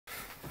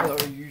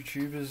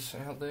YouTubers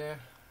out there.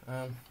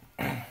 I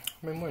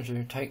mean, why don't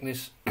you take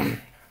this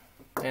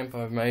amp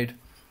I've made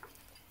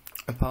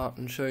apart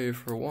and show you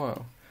for a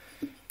while.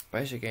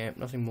 Basic amp,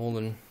 nothing more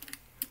than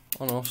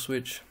on-off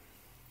switch,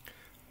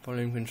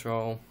 volume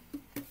control.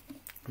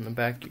 On the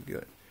back you've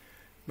got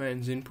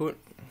mains input,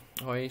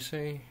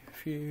 IEC,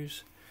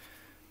 fuse,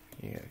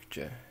 you got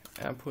your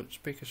output,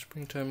 speaker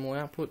spring terminal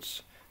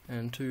outputs,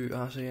 and 2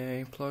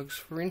 RCA plugs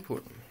for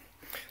input.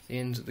 The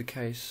ends of the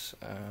case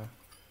are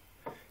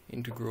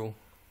integral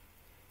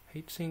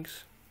heat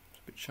sinks. It's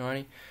a bit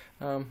shiny.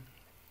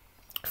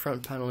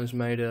 Front panel is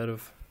made out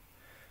of,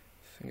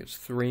 I think it's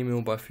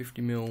 3mm by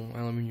 50mm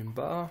aluminium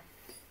bar.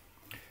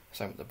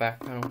 Same with the back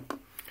panel,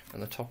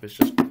 and the top is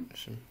just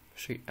some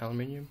sheet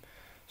aluminium.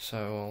 So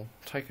I'll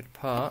take it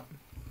apart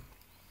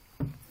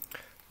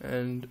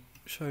and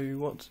show you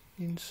what's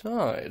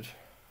inside.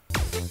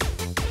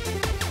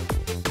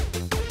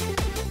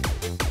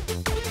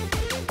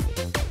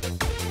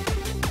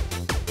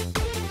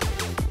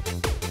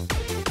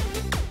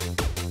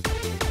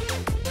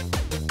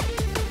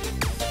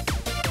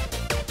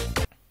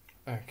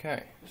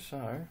 Okay,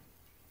 so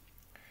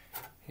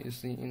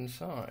here's the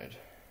inside.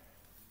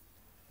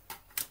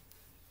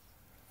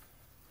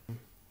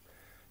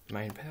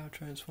 Main power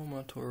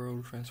transformer,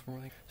 toroidal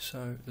transformer.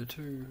 So the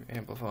 2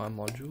 amplifier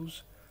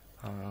modules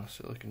are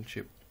silicon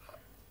chip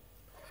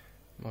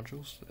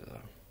modules.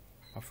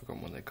 I've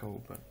forgotten what they're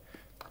called, but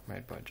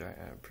made by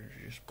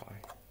produced by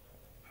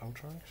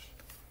Ultronics.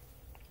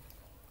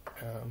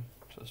 So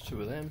there's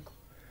 2 of them,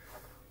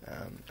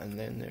 and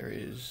then there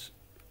is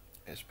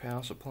this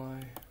power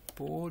supply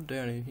board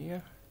down in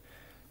here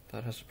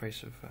that has a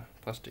piece of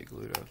plastic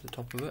glued over the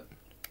top of it,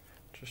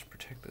 just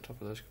protect the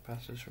top of those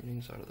capacitors from the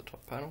inside of the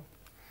top panel.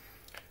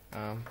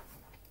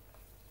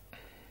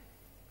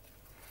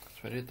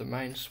 So the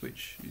main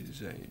switch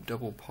is a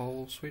double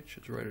pole switch.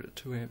 It's rated at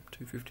 2 amp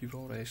 250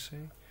 volt AC.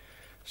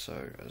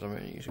 So as I'm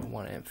only using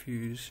 1 amp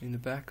fuse in the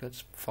back,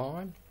 that's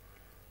fine.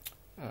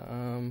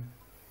 Just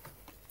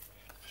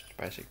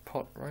basic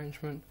pot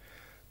arrangement.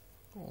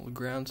 All the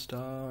ground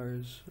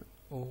stars,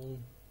 all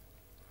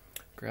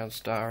ground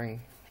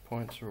starring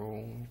points are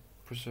all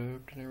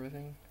preserved and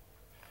everything.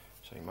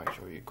 So you make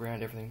sure you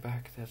ground everything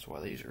back. That's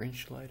why these are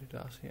insulated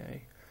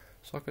RCA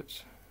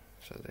sockets,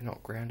 so they're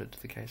not grounded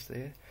to the case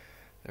there.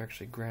 They're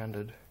actually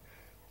grounded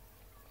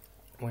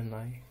when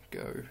they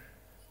go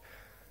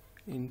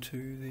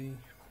into the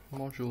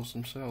modules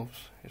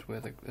themselves, is where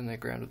they're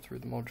grounded through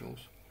the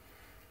modules.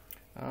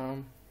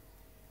 The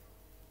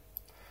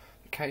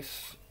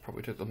case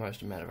probably took the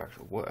most amount of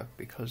actual work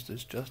because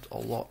there's just a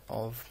lot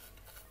of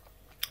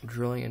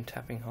drilling and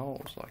tapping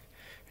holes. Like,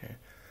 you know,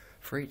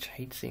 for each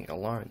heatsink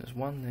alone, there's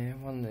 1 there,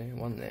 1 there,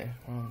 1 there,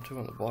 1, 2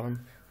 on the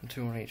bottom, and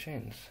 2 on each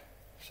ends.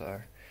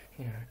 So,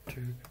 you know,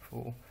 2,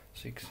 4,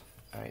 6,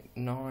 8,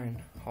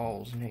 9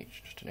 holes in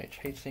each, just in each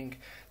heatsink.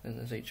 Then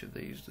there's each of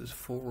these. There's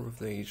 4 of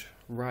these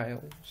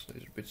rails.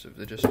 These bits of,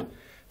 they're just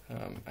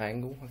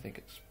angle. I think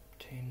it's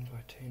 10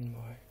 by 10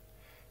 by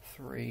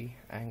 3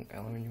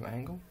 aluminium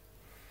angle.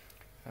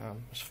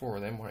 There's 4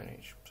 of them, 1 in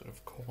each sort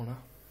of corner,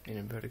 in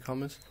inverted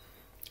commas,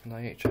 and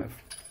they each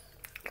have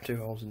 2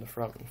 holes in the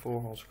front and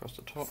 4 holes across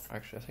the top.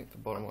 Actually, I think the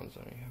bottom ones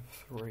only have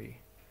 3.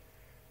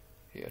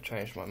 Yeah, I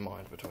changed my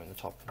mind between the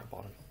top and the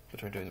bottom,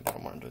 between doing the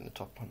bottom one and doing the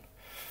top one.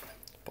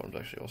 The bottom's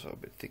actually also a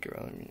bit thicker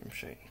aluminium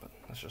sheet, but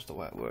that's just the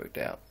way it worked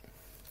out.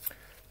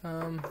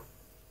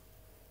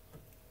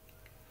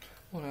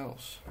 What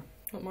else?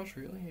 Not much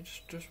really. It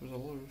just was a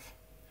lot of,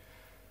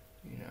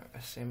 you know,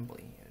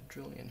 assembly,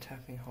 drilling and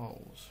tapping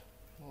holes.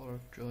 A lot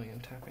of drilling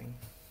and tapping.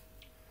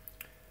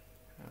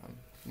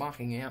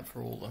 Marking out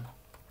for all the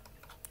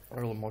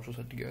modules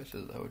had to go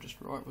so that they were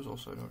just right was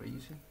also not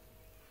easy.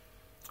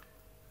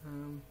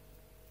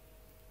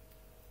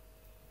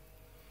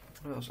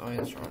 What else? Oh, yeah,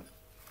 that's right.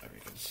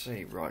 You can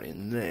see right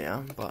in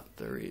there, but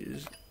there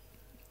is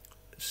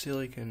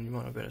silicon. You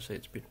might not better see,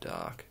 it's a bit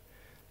dark.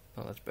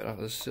 Oh, that's better.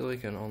 There's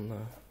silicon on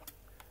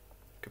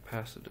the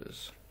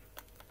capacitors.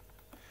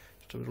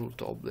 Just a little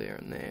dob there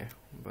and there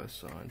on both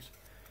sides,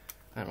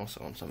 and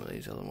also on some of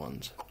these other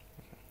ones,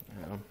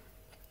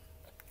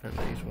 and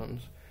these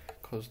ones,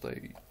 because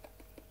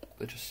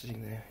they're just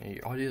sitting there.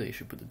 Ideally, you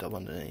should put the dob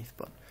underneath,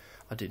 but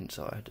I didn't,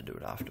 so I had to do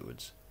it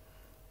afterwards.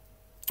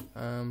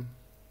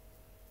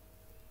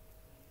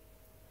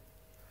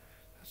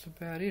 That's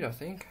about it, I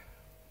think.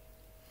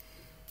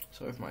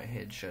 Sorry if my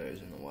head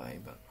shadows in the way,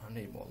 but I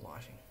need more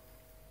lighting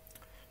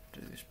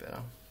to do this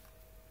better.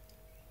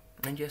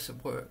 And yes,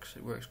 it works.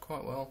 It works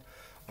quite well.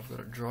 I've got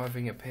it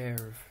driving a pair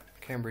of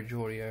Cambridge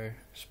Audio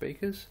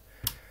speakers.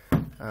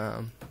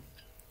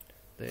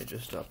 They're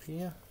just up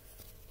here.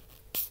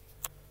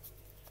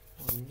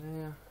 One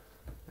there,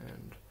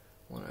 and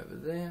one over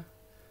there.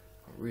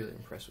 I'm really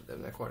impressed with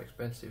them. They're quite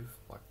expensive,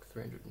 like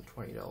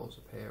 $320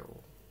 a pair, or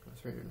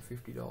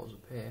 $350 a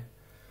pair.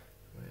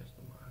 Where's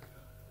the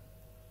marker?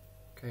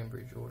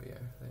 Cambridge Audio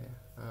there.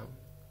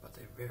 But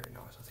they're very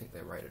nice. I think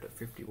they're rated at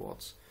 50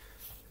 watts.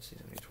 This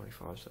is only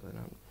 25, so they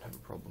don't have a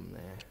problem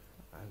there.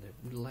 And they're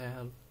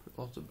loud,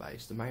 lots of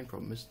bass. The main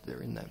problem is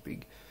they're in that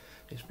big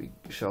this big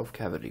shelf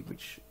cavity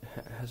which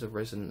has a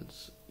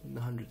resonance in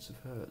the hundreds of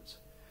hertz,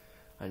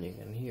 and you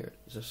can hear it.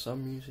 So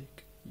some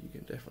music you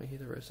can definitely hear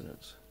the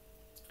resonance.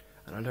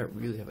 And I don't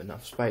really have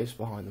enough space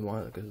behind them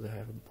either because they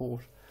have a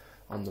port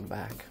on the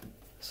back.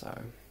 So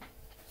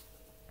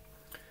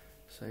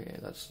yeah,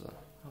 that's the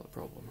other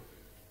problem.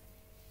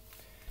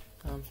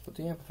 But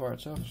the amplifier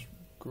itself is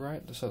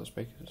great. The set of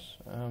speakers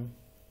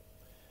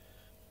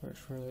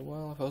works really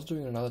well. If I was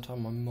doing it another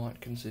time, I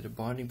might consider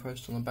binding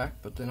posts on the back,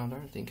 but then I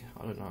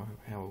don't know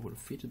how I would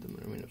have fitted them.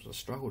 I mean, it was a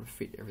struggle to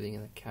fit everything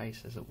in the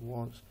case as it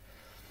was.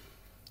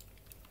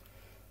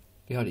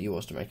 The idea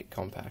was to make it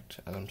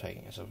compact, as I'm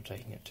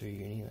taking it to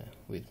uni there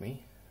with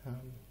me,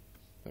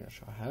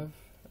 which I have,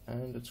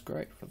 and it's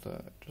great for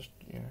the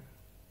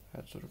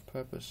that sort of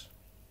purpose.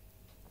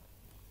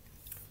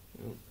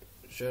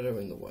 Shadow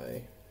in the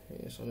way.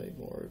 Yes, I need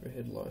more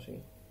overhead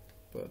lighting,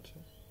 but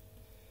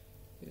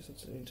yes,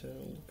 it's an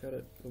internal look at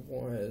it. The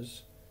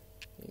wires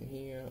in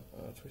here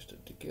are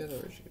twisted together,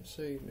 as you can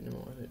see,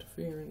 minimise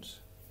interference.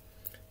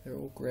 They're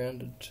all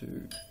grounded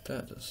to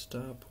that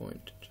star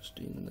point just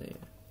in there.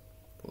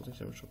 Pausing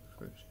so much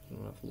because there's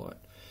not enough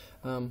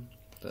light.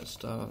 That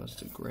star, that's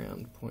the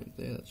ground point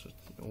there. That's just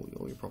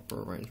all your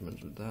proper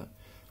arrangements with that.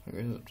 It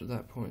goes up to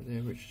that point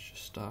there, which is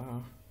just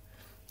star.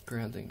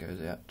 Ground then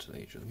goes out to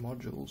each of the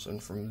modules,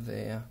 and from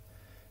there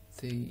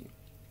the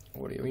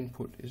audio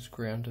input is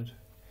grounded.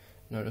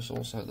 Notice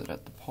also that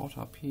at the pot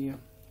up here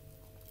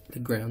the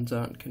grounds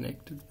aren't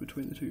connected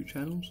between the two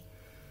channels,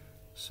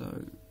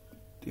 so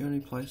the only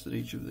place that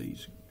each of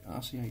these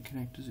RCA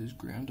connectors is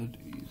grounded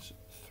is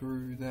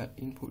through that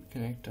input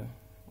connector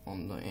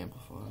on the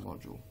amplifier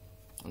module,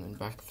 and then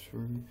back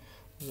through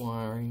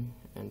wiring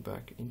and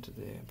back into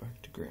there,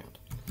 back to ground.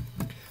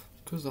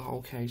 Because the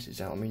whole case is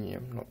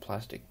aluminium, not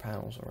plastic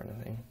panels or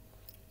anything,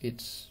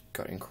 it's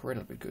got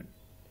incredibly good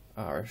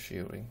RF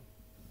shielding.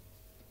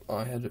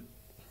 I had it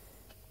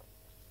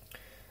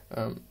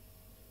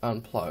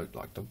unplugged,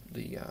 like the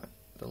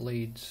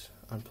leads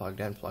unplugged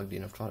and plugged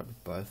in. I've tried it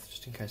with both,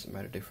 just in case it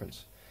made a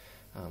difference.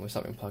 With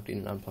something plugged in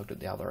and unplugged at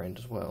the other end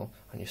as well,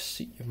 and you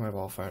sit your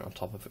mobile phone on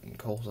top of it and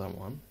call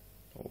someone,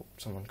 or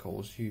someone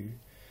calls you,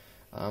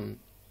 and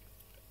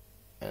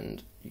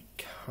you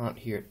can't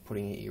hear it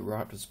putting it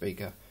right to the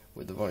speaker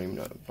with the volume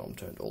knob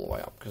turned all the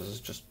way up, because it's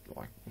just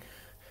like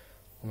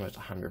almost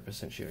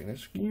 100% shielding.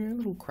 There's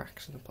little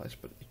cracks in the place,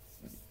 but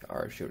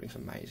RF shielding's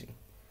amazing.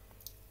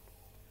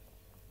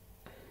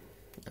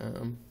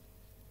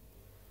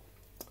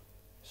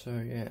 So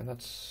yeah,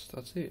 that's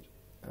it.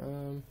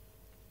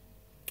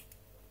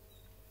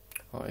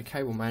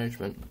 Cable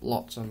management,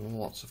 lots and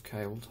lots of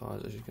cable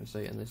ties, as you can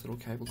see, and these little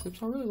cable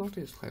clips. I really like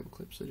these cable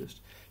clips. They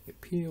just, you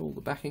peel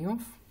the backing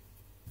off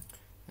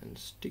and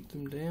stick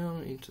them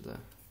down into the,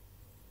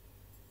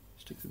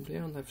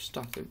 they've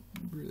stuck, they're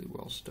really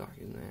well stuck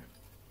in there.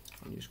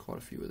 I use quite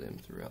a few of them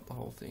throughout the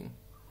whole thing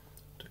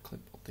to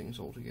clip things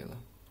all together.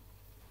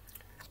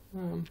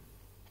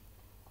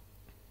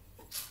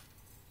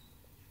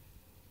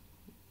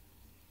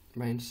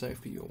 Main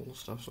safety, all the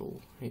stuff's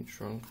all heat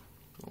shrunk.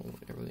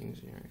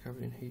 Everything's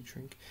covered in heat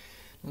shrink.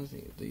 Another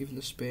thing, even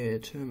the spare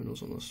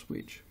terminals on the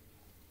switch.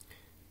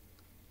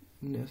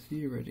 Now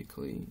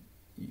theoretically,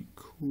 you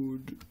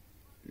could,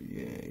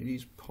 it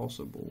is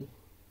possible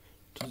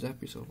to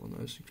zap yourself on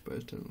those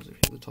exposed terminals if you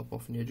have the top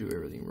off and you do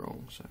everything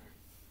wrong.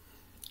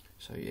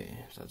 So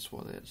yeah, that's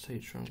why that's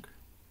heat shrunk.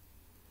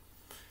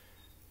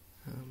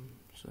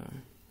 So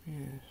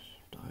yes,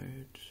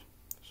 diodes,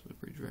 so the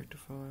bridge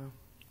rectifier.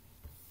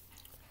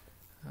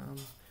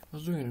 I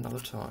was doing it another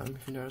time.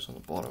 If you notice on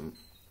the bottom,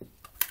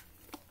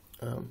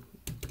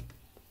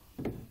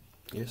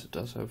 yes, it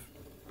does have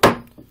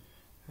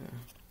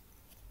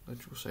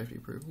electrical safety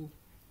approval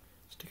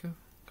sticker,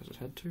 because it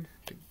had to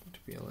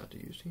be allowed to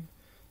use here.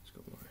 It's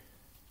got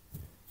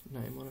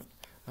my name on it.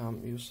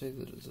 You'll see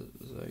that there's a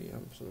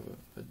sort of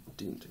a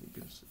dint.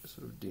 You can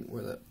sort of dint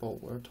where that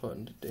bolt, where I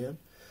tightened it down.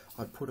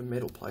 I'd put a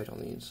metal plate on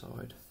the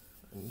inside,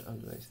 and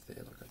underneath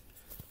there, like a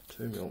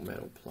 2mm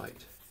metal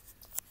plate.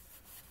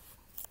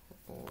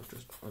 Or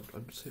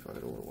I'd see if I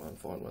could order one and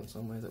find one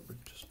somewhere that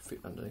would just fit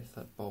underneath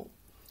that bolt,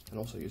 and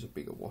also use a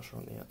bigger washer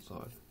on the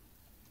outside,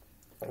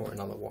 or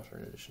another washer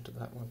in addition to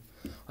that one.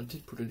 I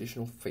did put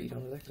additional feet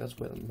under there because that's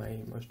where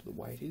most of the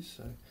weight is,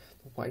 so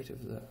the weight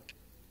of the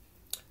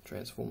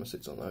transformer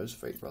sits on those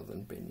feet rather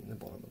than bending the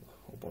bottom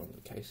of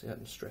the case out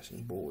and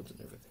stressing boards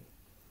and everything.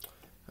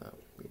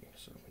 Yeah,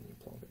 so when you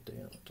plonk it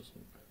down, it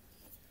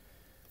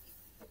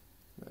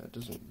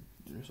doesn't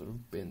sort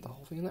of bend the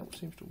whole thing, and that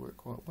seems to work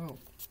quite well.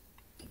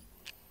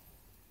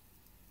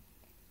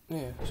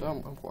 Yeah, so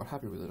I'm quite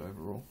happy with it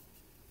overall.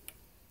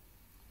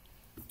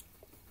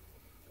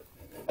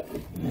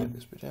 Get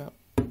this bit out.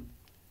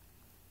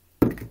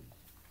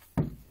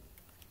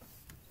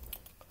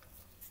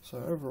 So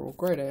overall,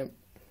 great amp,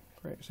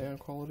 great sound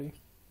quality,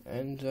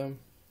 and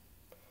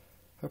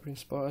hope it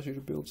inspires you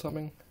to build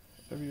something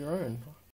of your own.